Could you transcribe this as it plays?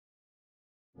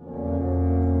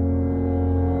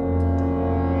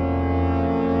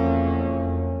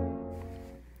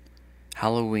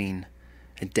Halloween,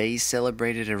 a day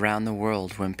celebrated around the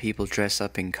world when people dress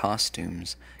up in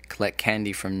costumes, collect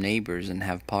candy from neighbors, and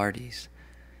have parties.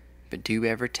 But do you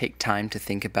ever take time to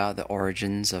think about the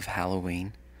origins of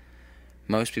Halloween?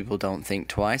 Most people don't think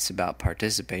twice about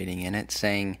participating in it,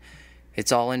 saying,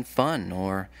 "It's all in fun,"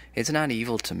 or "It's not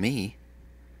evil to me."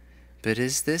 But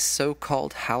is this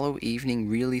so-called Hallow evening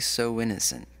really so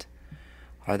innocent?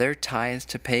 Are there ties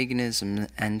to paganism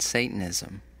and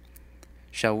Satanism?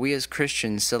 Shall we as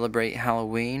Christians celebrate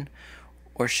Halloween,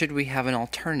 or should we have an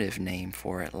alternative name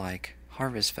for it like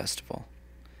Harvest Festival?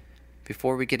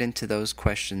 Before we get into those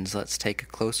questions, let's take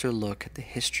a closer look at the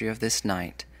history of this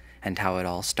night and how it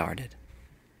all started.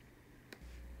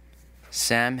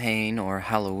 Samhain, or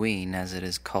Halloween as it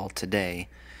is called today,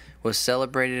 was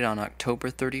celebrated on October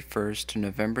 31st to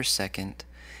November 2nd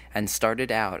and started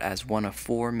out as one of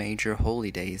four major holy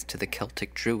days to the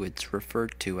Celtic Druids,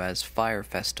 referred to as fire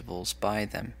festivals by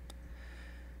them.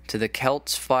 To the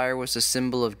Celts, fire was a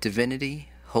symbol of divinity,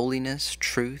 holiness,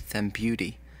 truth, and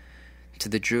beauty. To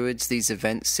the Druids, these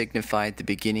events signified the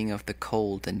beginning of the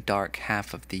cold and dark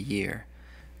half of the year.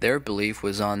 Their belief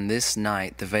was on this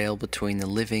night the veil between the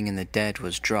living and the dead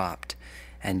was dropped,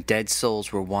 and dead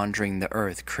souls were wandering the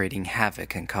earth, creating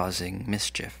havoc and causing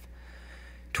mischief.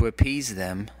 To appease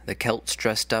them, the Celts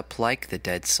dressed up like the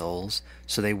dead souls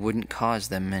so they wouldn't cause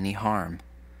them any harm.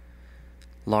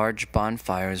 Large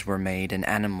bonfires were made, and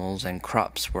animals and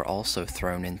crops were also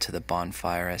thrown into the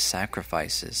bonfire as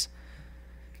sacrifices.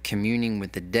 Communing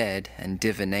with the dead and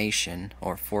divination,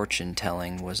 or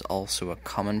fortune-telling, was also a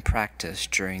common practice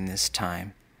during this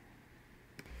time.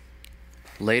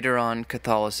 Later on,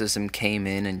 Catholicism came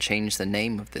in and changed the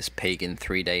name of this pagan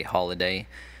three-day holiday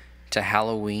to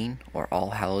Halloween, or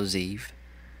All Hallows Eve,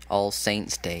 All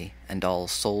Saints' Day, and All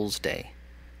Souls' Day.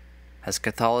 As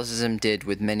Catholicism did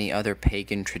with many other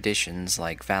pagan traditions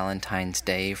like Valentine's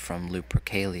Day from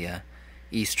Lupercalia,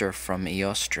 Easter from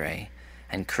Eostre,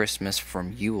 and Christmas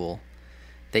from Yule,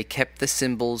 they kept the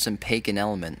symbols and pagan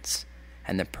elements,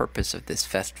 and the purpose of this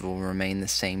festival remained the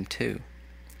same too,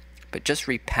 but just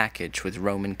repackaged with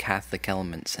Roman Catholic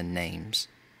elements and names.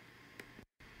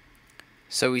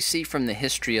 So we see from the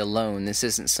history alone, this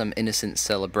isn't some innocent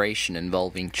celebration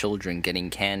involving children getting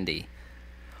candy.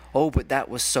 "Oh, but that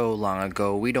was so long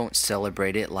ago, we don't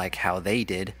celebrate it like how they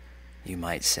did," you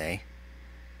might say.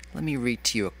 Let me read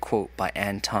to you a quote by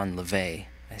Anton LaVey,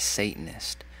 a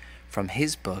Satanist, from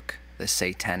his book, The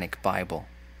Satanic Bible.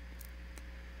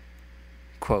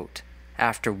 Quote,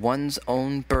 "After one's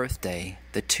own birthday,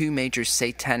 the two major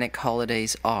satanic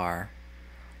holidays are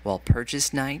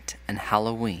Walpurgis Night and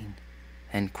Halloween."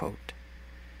 End quote.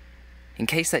 In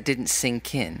case that didn't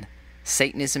sink in,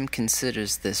 Satanism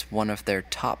considers this one of their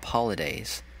top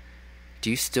holidays. Do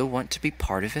you still want to be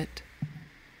part of it?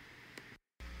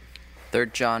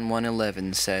 3 John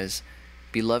 1:11 says,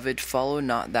 "Beloved, follow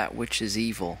not that which is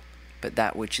evil, but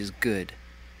that which is good.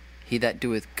 He that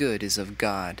doeth good is of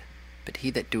God, but he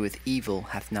that doeth evil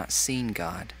hath not seen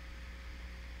God."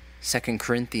 2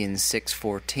 Corinthians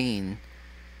 6:14,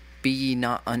 "Be ye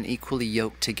not unequally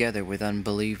yoked together with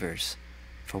unbelievers.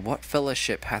 For what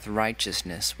fellowship hath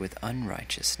righteousness with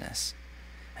unrighteousness?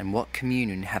 And what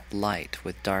communion hath light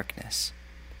with darkness?"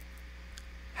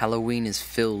 Halloween is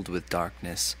filled with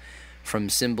darkness, from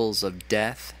symbols of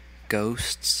death,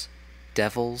 ghosts,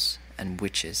 devils, and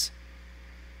witches.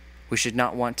 We should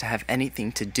not want to have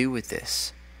anything to do with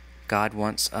this. God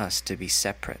wants us to be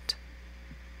separate.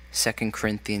 2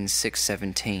 Corinthians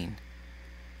 6:17,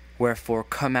 "Wherefore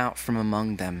come out from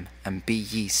among them, and be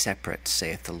ye separate,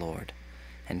 saith the Lord,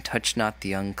 and touch not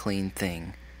the unclean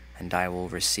thing, and I will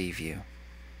receive you."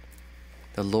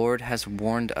 The Lord has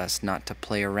warned us not to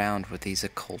play around with these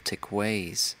occultic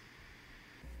ways.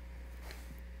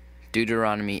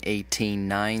 Deuteronomy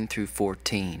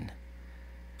 18:9-14,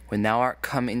 "When thou art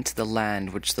come into the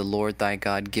land which the Lord thy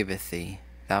God giveth thee,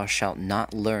 thou shalt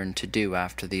not learn to do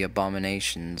after the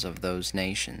abominations of those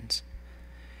nations.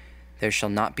 There shall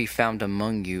not be found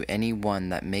among you any one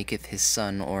that maketh his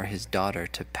son or his daughter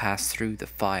to pass through the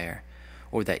fire,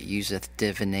 or that useth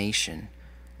divination,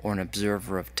 or an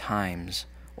observer of times,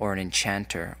 or an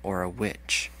enchanter, or a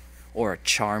witch, or a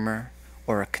charmer,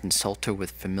 or a consulter with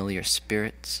familiar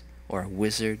spirits, or a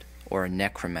wizard, or a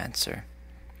necromancer.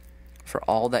 For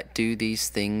all that do these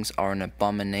things are an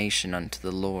abomination unto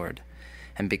the Lord,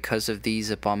 and because of these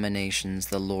abominations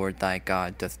the Lord thy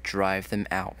God doth drive them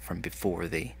out from before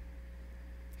thee.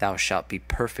 Thou shalt be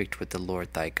perfect with the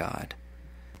Lord thy God.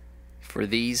 For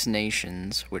these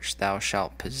nations which thou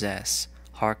shalt possess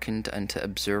hearkened unto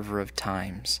observer of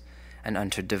times, and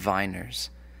unto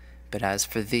diviners. But as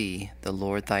for thee, the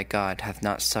Lord thy God hath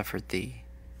not suffered thee,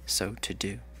 so to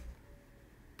do.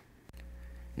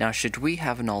 Now, should we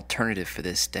have an alternative for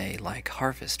this day like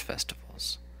harvest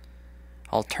festivals?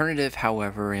 Alternative,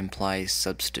 however, implies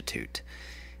substitute.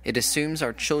 It assumes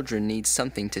our children need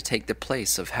something to take the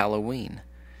place of Halloween,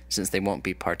 since they won't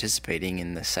be participating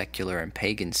in the secular and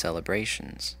pagan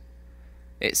celebrations.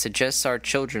 It suggests our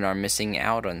children are missing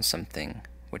out on something,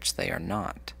 which they are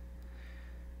not.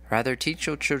 Rather, teach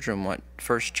your children what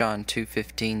 1 John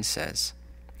 2:15 says,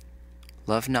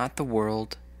 "Love not the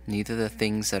world, neither the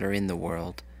things that are in the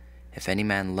world. If any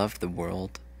man love the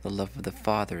world, the love of the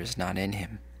Father is not in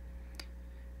him."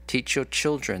 Teach your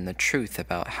children the truth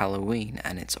about Halloween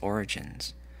and its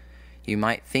origins. You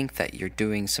might think that you're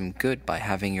doing some good by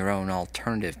having your own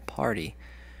alternative party,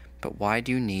 but why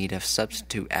do you need a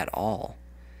substitute at all,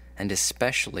 and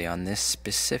especially on this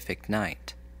specific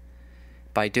night?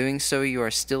 By doing so, you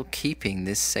are still keeping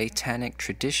this satanic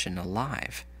tradition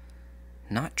alive,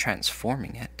 not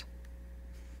transforming it.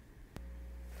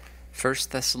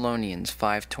 1 Thessalonians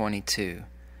 5:22,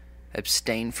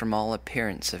 abstain from all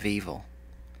appearance of evil.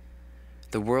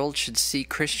 The world should see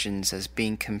Christians as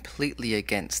being completely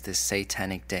against this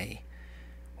satanic day.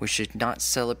 We should not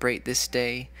celebrate this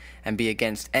day and be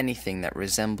against anything that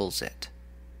resembles it.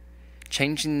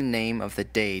 Changing the name of the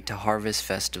day to Harvest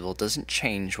Festival doesn't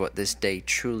change what this day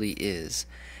truly is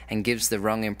and gives the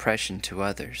wrong impression to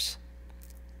others.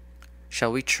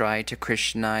 Shall we try to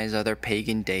Christianize other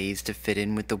pagan days to fit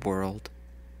in with the world?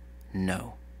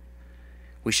 No.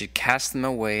 We should cast them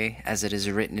away, as it is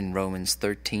written in Romans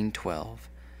 13:12.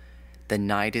 The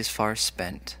night is far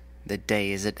spent, the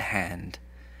day is at hand.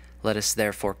 Let us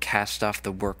therefore cast off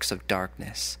the works of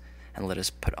darkness, and let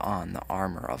us put on the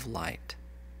armor of light.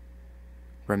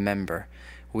 Remember,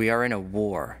 we are in a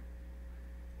war.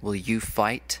 Will you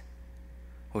fight,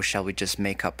 or shall we just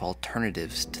make up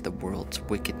alternatives to the world's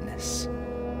wickedness?